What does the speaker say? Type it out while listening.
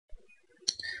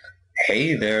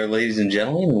Hey there, ladies and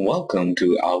gentlemen, and welcome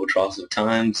to Albatross of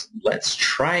Time's Let's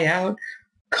Try Out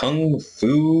Kung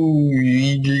Fu...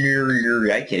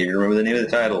 I can't even remember the name of the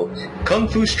title. Kung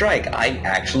Fu Strike. I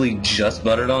actually just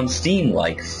bought it on Steam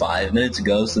like 5 minutes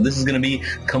ago, so this is going to be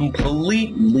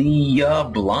completely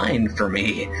blind for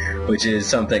me, which is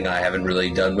something I haven't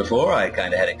really done before. I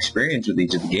kind of had experience with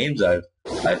each of the games I've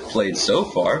played so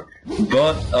far,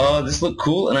 but this looked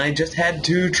cool, and I just had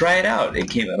to try it out. It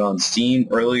came out on Steam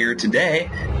earlier today,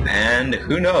 and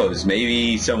who knows,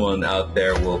 maybe someone out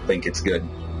there will think it's good.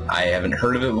 I haven't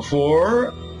heard of it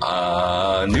before.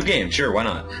 New game, sure, why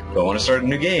not? But I want to start a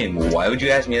new game. Why would you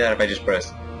ask me that if I just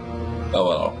pressed... Oh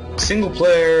well. Single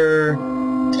player,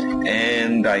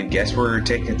 and I guess we're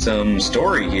taking some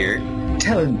story here.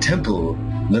 Talon Temple.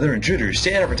 Another intruder.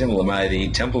 Stay out of our temple. Am I the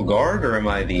temple guard, or am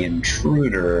I the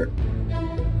intruder?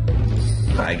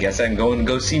 I guess I'm going to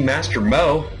go see Master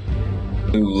Mo,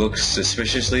 who looks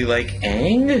suspiciously like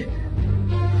Aang?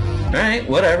 Alright,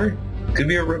 whatever. Could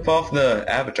be a rip-off of the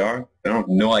Avatar. I don't have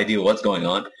no idea what's going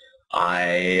on. I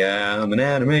am an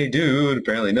anime dude,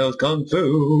 apparently knows Kung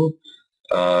Fu.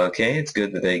 Okay, it's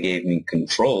good that they gave me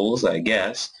controls, I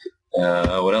guess.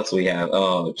 What else do we have?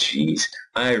 Oh, jeez.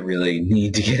 I really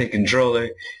need to get a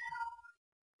controller.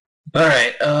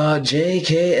 Alright,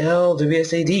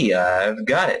 JKLWSAD. I've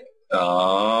got it.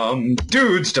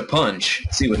 Dudes to punch.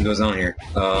 Let's see what goes on here.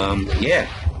 Yeah.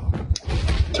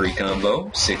 3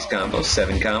 combo, 6 combo,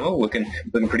 7 combo. Looking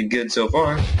pretty good so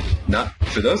far. Not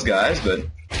for those guys, but,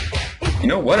 you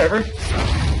know, whatever.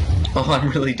 All I'm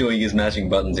really doing is matching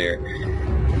buttons here.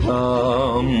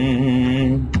 L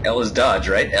is dodge,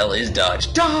 right? L is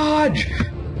dodge. Dodge!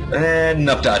 And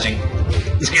enough dodging.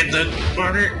 Let's get the...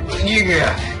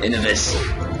 Yeah! Into this.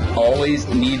 Always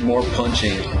need more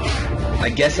punching. I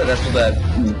guess that's what that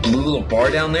blue little bar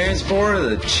down there is for,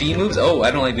 the chi moves. Oh,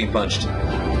 I don't like being punched.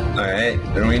 Alright,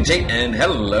 orientate, and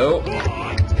hello.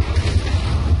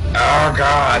 Oh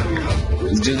god.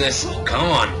 Let's do this. Come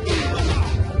on.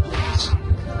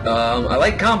 I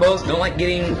like combos, don't like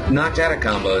getting knocked out of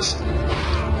combos.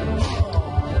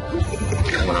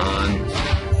 Come on.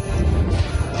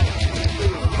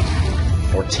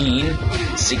 14,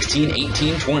 16,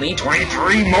 18, 20,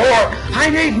 23 more! I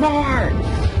need more!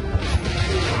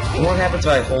 What happens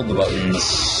if I hold the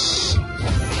buttons?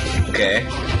 Okay.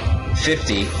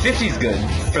 50. 50's good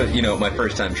for, you know, my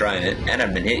first time trying it, and I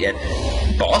haven't been hit yet.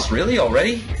 Boss, really?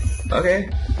 Already? Okay.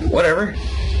 Whatever.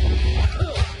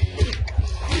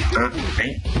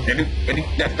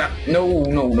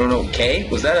 No. K?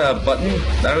 Was that a button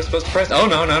that I was supposed to press? Oh,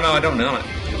 no, I don't know it.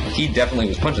 He definitely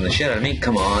was punching the shit out of me.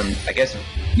 Come on. I guess,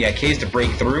 yeah, K's to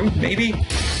break through, maybe?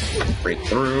 Break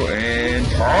through and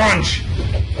punch!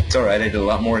 It's alright, I did a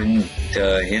lot more to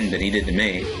him than he did to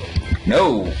me.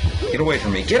 No! Get away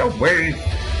from me. Get away!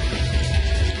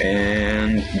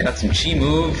 And got some chi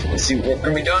move. Let's see what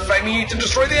can be done by me to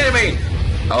destroy the enemy!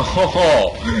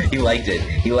 Oh, he liked it.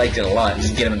 He liked it a lot.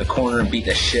 Just get him in the corner and beat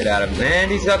the shit out of him. And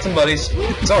he's got some buddies.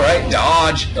 It's alright.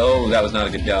 Dodge! Oh, that was not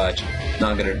a good dodge.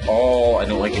 Not good at all. I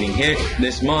don't like getting hit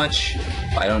this much.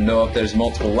 I don't know if there's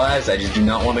multiple lives. I just do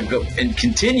not want to go and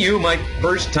continue my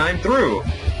first time through.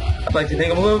 I'd like to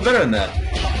think I'm a little better than that.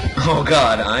 Oh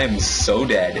god, I am so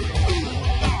dead.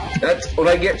 That's what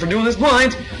I get for doing this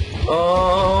blind.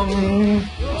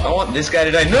 I want this guy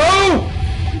to die. No!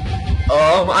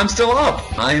 I'm still up.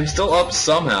 I am still up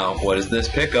somehow. What does this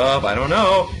pick up? I don't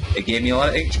know. It gave me a lot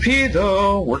of HP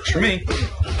though. Works for me.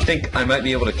 I think I might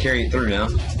be able to carry it through now.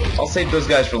 I'll save those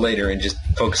guys for later and just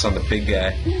focus on the big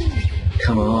guy.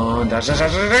 Come on. Dodge.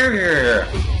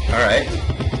 Alright.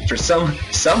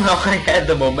 Somehow I had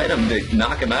the momentum to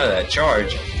knock him out of that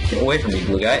charge. Get away from me,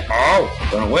 blue guy. Oh!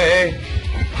 Run away!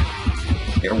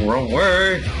 Get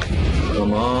away!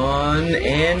 Come on,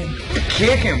 and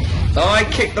kick him! Oh, I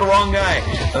kicked the wrong guy!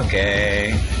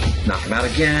 Okay. Knock him out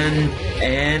again,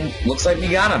 and looks like we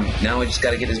got him. Now I just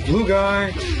gotta get this blue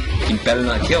guy. He better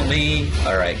not kill me.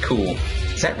 Alright, cool.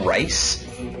 Is that rice?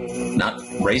 Not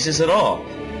racist at all.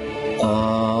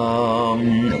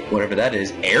 Whatever that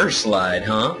is. Air slide,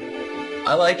 huh?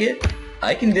 I like it.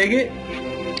 I can dig it.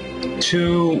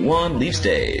 2, 1, leave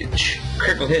stage.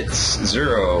 Critical hits,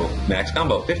 0. Max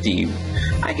combo, 50.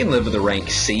 I can live with a rank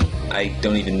C. I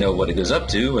don't even know what it goes up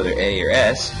to, whether A or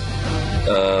S.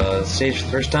 Stage for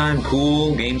the first time,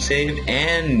 cool, game saved,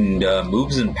 and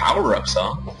moves and power-ups,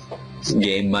 huh? This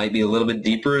game might be a little bit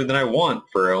deeper than I want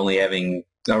for only having...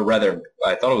 Or rather,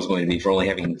 I thought it was going to be for only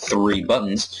having 3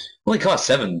 buttons. Only cost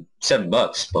 $7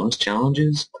 bucks. Bonus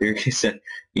challenges? Clear case.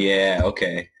 Yeah,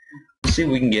 okay. Let's see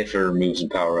what we can get for moves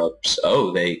and power-ups.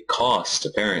 Oh, they cost,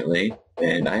 apparently.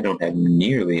 And I don't have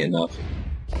nearly enough.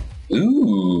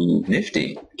 Ooh,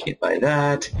 nifty. Can't buy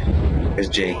that. There's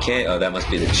JK. Oh, that must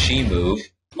be the chi move.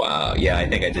 Wow, yeah, I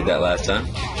think I did that last time.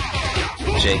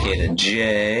 JK to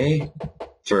J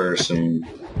for some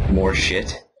more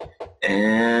shit.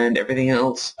 And everything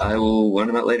else I will learn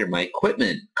about later. My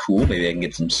equipment. Cool, maybe I can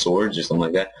get some swords or something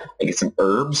like that. I get some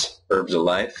herbs. Herbs of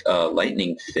life.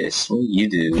 Lightning fist. What do you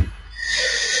do?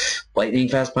 Lightning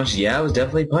fast punches. Yeah, I was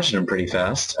definitely punching him pretty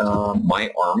fast. My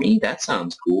army? That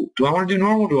sounds cool. Do I want to do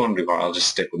normal or do I want to do hard? I'll just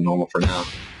stick with normal for now.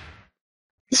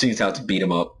 Seeing how to beat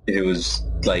him up. If it was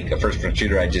like a first-person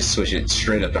shooter, I'd just switch it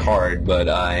straight up to hard, but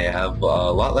I have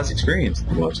a lot less experience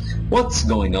than most. What's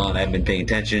going on? I haven't been paying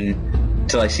attention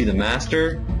until I see the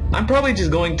master. I'm probably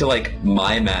just going to, like,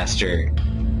 my master,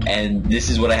 and this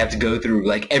is what I have to go through,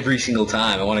 like, every single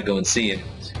time I want to go and see him.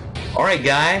 Alright,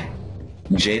 guy.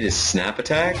 Jada's snap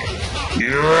attack.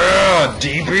 Yeah,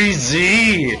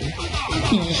 DBZ!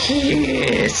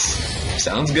 Yes!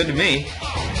 Sounds good to me.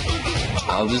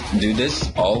 I'll just do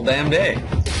this all damn day.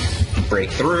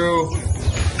 Break through,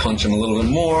 punch him a little bit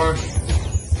more.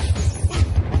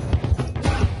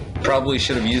 Probably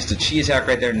should have used a chi attack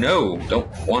right there. No, don't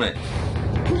want it.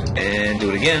 And do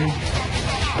it again.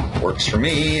 Works for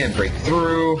me, and break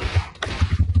through.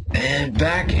 And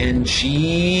back, and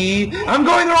chi... I'm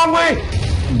going the wrong way!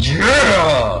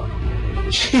 Yeah!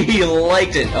 He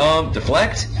liked it.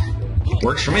 Deflect.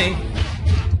 Works for me.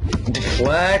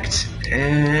 Deflect,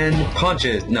 and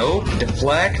punches. Nope,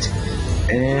 deflect,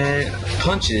 and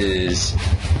punches.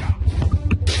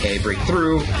 Okay, break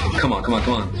through. Come on, come on,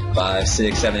 come on. 5,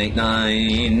 6, 7, 8,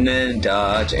 9, and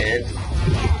dodge, and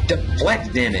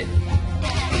deflect, damn it.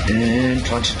 And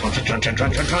punch, punch, punch, punch,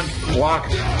 punch, punch, punch. Block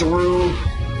through.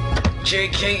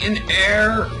 JK in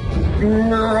air.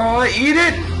 Eat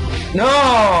it!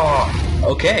 No!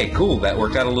 Okay, cool. That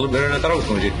worked out a little better than I thought it was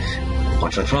going to.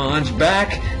 Punch, punch, punch,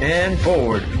 back and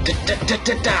forward.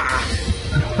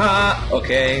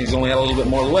 Okay, he's only got a little bit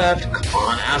more left. Come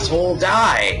on, asshole,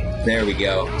 die! There we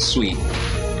go. Sweet.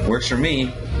 Works for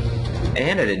me.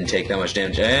 And I didn't take that much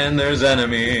damage. And there's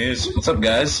enemies. What's up,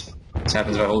 guys? What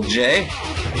happens if I hold J?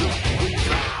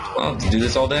 I'll have to do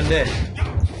this all damn day.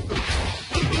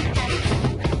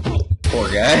 Poor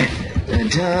guy. And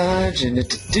dodge, and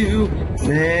do,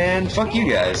 man, fuck you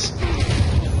guys.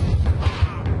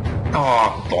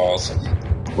 Oh, balls.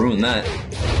 Ruin that.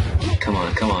 Come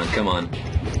on, come on, come on.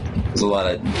 There's a lot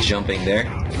of jumping there.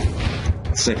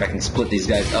 Let's see if I can split these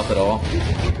guys up at all.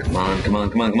 Come on, come on,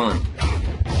 come on, come on.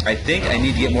 I think I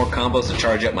need to get more combos to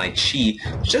charge up my chi,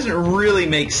 which doesn't really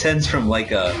make sense from,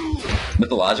 like, a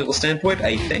mythological standpoint,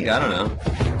 I think. I don't know.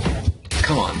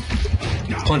 Come on.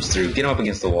 Punch through. Get him up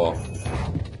against the wall.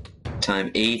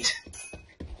 Time 8,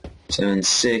 7,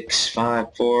 6,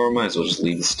 5, 4. Might as well just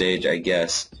leave the stage, I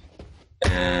guess.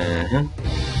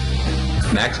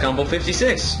 Max combo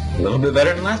 56. A little bit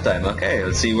better than last time. Okay,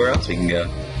 let's see where else we can go.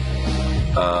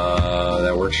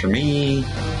 That works for me.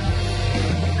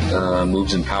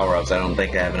 Moves and power-ups. I don't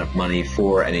think I have enough money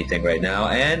for anything right now.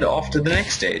 And off to the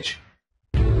next stage.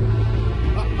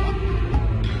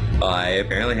 I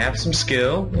apparently have some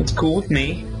skill. That's cool with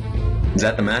me. Is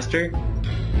that the master?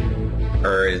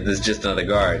 Or is this just another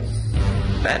guard?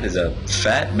 That is a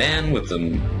fat man with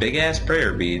some big-ass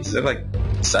prayer beads. They're like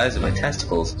the size of my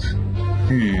testicles.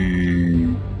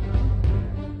 Maybe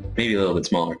a little bit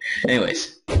smaller.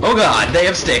 Anyways. Oh god, they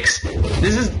have sticks!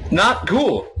 This is not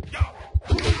cool!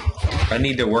 I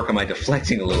need to work on my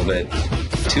deflecting a little bit.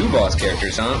 2 boss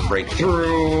characters, huh?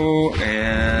 Breakthrough,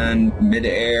 and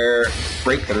mid-air,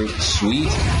 breakthrough.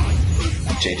 Sweet.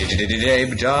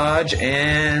 Dodge,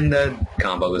 and the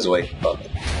combo is away. Oh.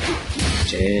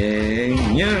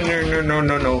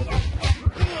 No.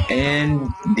 And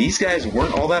these guys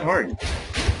weren't all that hard.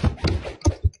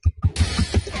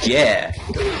 Yeah.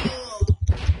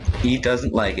 He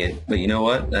doesn't like it, but you know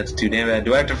what? That's too damn bad.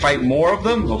 Do I have to fight more of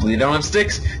them? Hopefully they don't have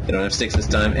sticks. They don't have sticks this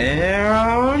time.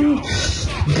 And...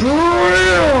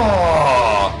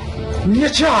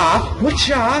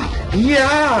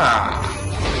 Yeah!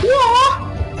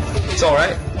 It's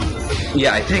alright.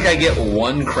 Yeah, I think I get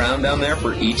 1 crown down there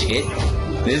for each hit.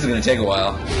 This is gonna take a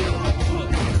while.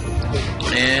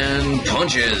 And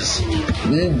punches.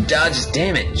 Dodges.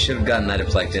 Damn it. Should have gotten that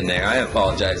deflect in there. I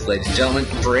apologize, ladies and gentlemen.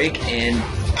 Break and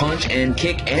punch and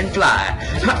kick and fly.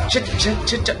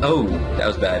 Oh, that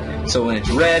was bad. So when it's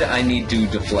red, I need to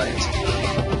deflect.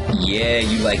 Yeah,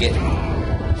 you like it.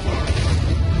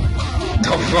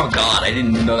 Oh god, I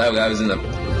didn't even know that guy was in the...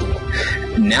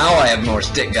 Now I have more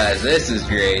stick guys. This is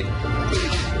great.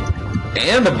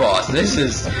 And the boss. This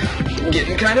is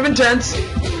getting kind of intense.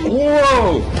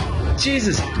 Whoa!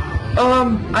 Jesus.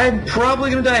 I'm probably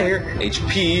gonna die here.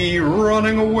 HP,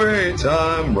 running away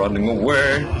time, running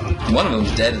away. One of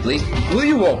them's dead at least. Will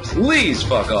you all please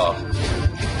fuck off?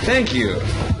 Thank you.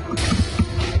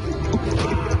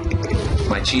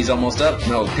 My cheese almost up.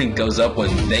 No, it goes up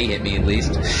when they hit me at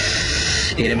least.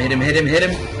 Hit him, hit him, hit him, hit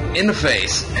him. In the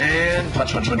face. And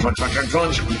punch, punch, punch, punch, punch, punch,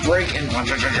 punch, break, and punch,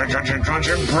 punch, punch, punch, punch, punch,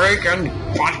 and break, and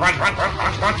punch, punch, punch, punch,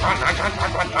 punch, punch, punch,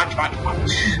 punch, punch, punch, punch,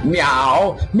 punch.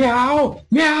 Meow, meow,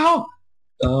 meow.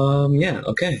 Yeah,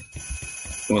 okay.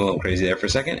 Went a little crazy there for a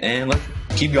second, and let's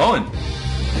keep going.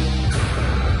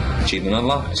 Achievement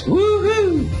unlocked.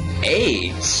 Woohoo!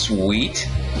 Hey, sweet.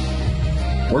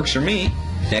 Works for me.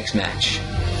 Next match.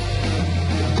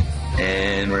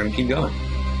 And we're gonna keep going.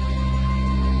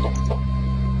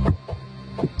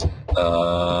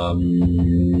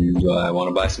 Do I want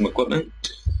to buy some equipment?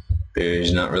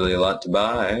 There's not really a lot to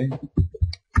buy.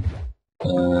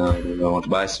 Do I want to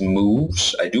buy some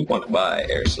moves? I do want to buy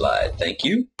air slide, thank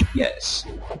you. Yes.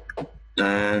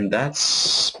 And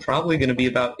that's probably going to be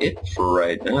about it for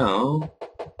right now.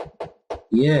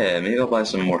 Yeah, maybe I'll buy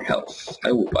some more health.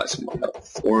 I will buy some more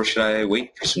health. Or should I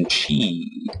wait for some chi?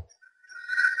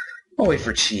 I'll wait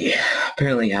for chi.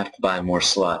 Apparently you have to buy more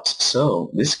slots. So,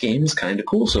 this game is kind of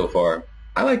cool so far.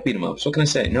 I like beat 'em ups. What can I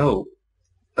say? No.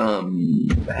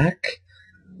 Back?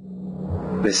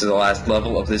 This is the last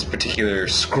level of this particular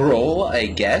scroll, I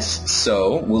guess.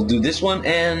 So, we'll do this one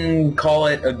and call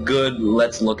it a good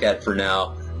let's look at for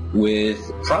now, with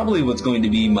probably what's going to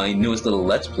be my newest little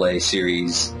Let's Play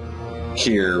series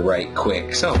here right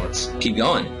quick. So, let's keep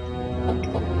going.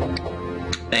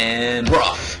 And we're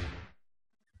off.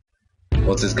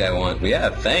 What's this guy want? Yeah,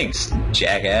 thanks,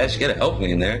 jackass. You gotta help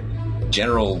me in there.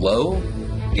 General Low?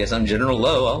 Guess I'm General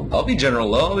Low. I'll be General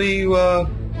Low. I'll be,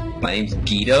 my name's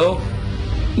Guido.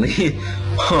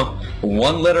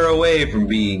 One letter away from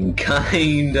being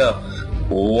kind of...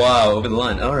 Wow, over the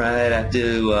line. Alright, I have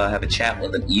to, have a chat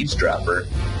with an eavesdropper.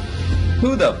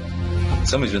 Who the...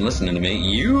 Somebody's been listening to me.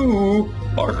 You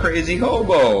are Crazy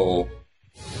Hobo.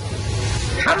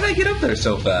 How did I get up there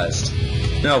so fast?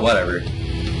 No, whatever.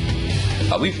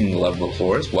 I'll be from the level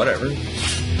forest, whatever.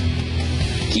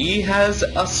 He has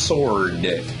a sword.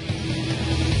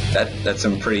 That's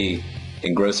some pretty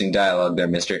engrossing dialogue there,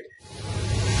 mister.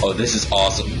 Oh, this is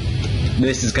awesome.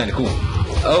 This is kind of cool.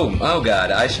 Oh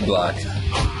god, I should block.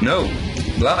 No,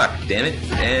 block, damn it.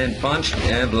 And punch,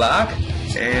 and block,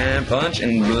 and punch,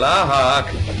 and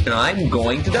block. And I'm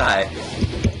going to die.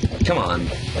 Come on.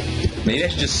 Maybe I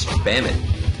should just spam it.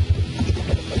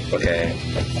 Okay.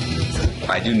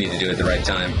 I do need to do it at the right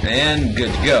time. And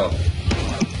good to go.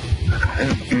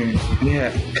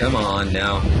 Yeah, come on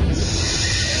now.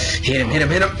 Hit him, hit him,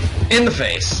 hit him. In the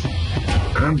face.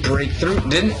 Breakthrough.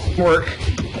 Didn't work.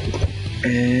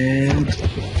 And...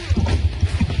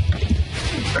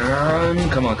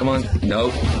 come on, come on.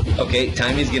 Nope. Okay,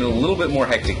 timing's getting a little bit more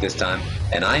hectic this time.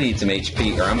 And I need some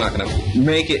HP or I'm not going to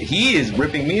make it. He is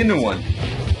ripping me into one.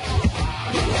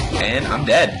 And I'm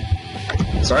dead.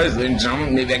 Sorry, ladies and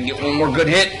gentlemen, maybe I can get one more good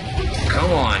hit.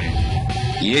 Come on.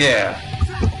 Yeah.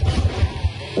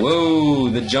 Whoa,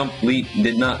 the jump leap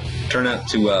did not turn out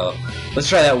too well. Let's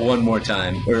try that one more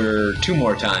time, or two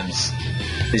more times.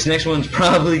 This next one's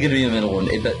probably going to be a middle one.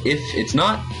 If it's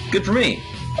not, good for me.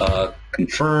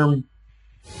 Confirm.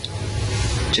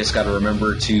 Just got to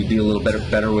remember to be a little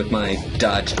better with my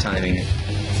dodge timing.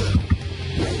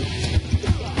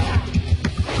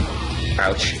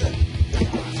 Ouch.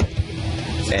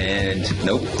 And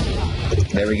nope.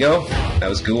 There we go. That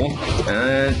was cool.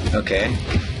 And okay.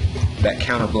 That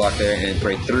counter block there and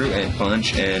break through and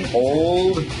punch and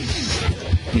hold.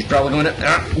 He's probably going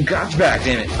to gotcha back,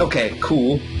 damn it. Okay,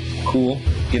 cool. Cool.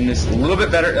 Getting this a little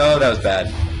bit better. Oh, that was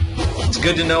bad. It's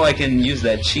good to know I can use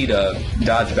that chi to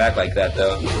dodge back like that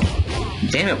though.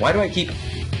 Damn it, why do I keep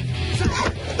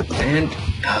and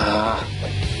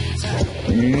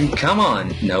come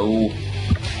on. No.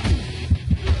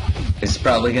 This is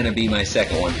probably going to be my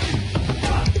second one.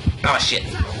 Oh, shit.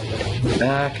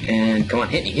 Back, and come on,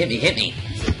 hit me, hit me, hit me.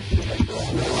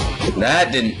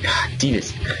 That didn't...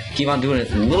 Dinas. Keep on doing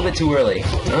it a little bit too early.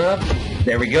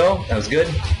 There we go. That was good.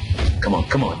 Come on,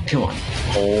 come on, come on.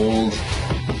 Hold.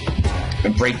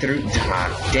 And breakthrough.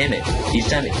 Damn it. Each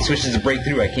time it switches to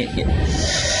breakthrough, I can't get...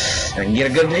 I can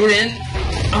get a good hit in.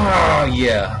 Oh,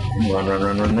 yeah. Run, run,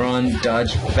 run, run, run.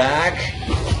 Dodge back.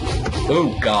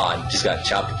 Oh god, just got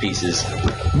chopped to pieces.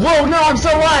 Whoa, no, I'm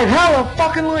still alive!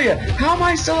 Hallelujah! How am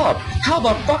I still up? How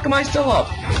the fuck am I still up?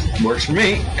 Works for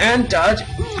me. And dodge.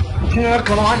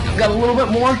 Come on, I've got a little bit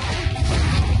more.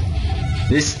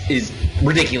 This is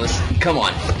ridiculous. Come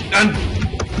on. And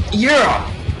yeah!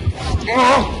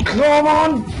 Oh, come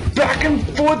on! back and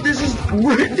forth. This is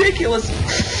ridiculous.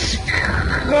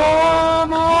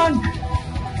 Come on.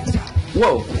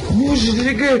 Whoa.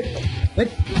 I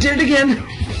did it again.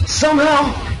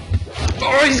 Somehow.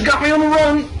 Oh, he's got me on the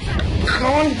run.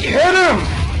 Come on, hit him.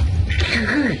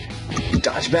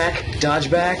 Dodge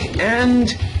back,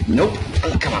 and nope.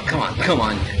 Oh, come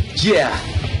on. Yeah.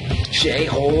 J,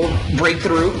 hold,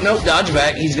 breakthrough. Nope, dodge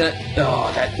back. He's gonna.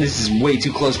 Oh, this is way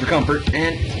too close for comfort.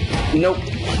 And nope.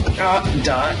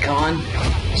 Come on.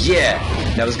 Yeah,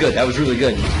 that was good. That was really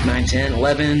good. 9, 10,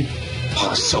 11.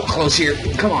 Oh, so close here.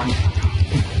 Come on.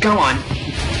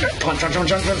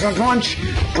 Punch.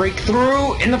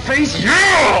 Breakthrough in the face.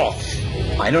 Yeah!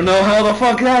 I don't know how the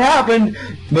fuck that happened,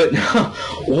 but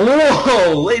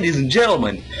whoa, ladies and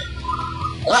gentlemen,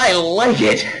 I like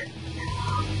it.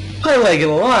 I like it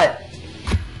a lot.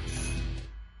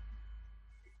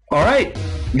 Alright,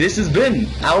 this has been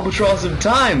Albatross of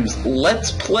Time's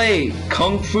Let's Play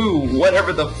Kung Fu,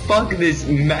 whatever the fuck this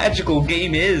magical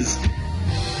game is.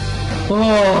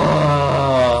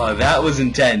 Oh, that was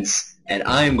intense, and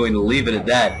I am going to leave it at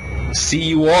that. See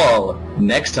you all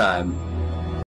next time.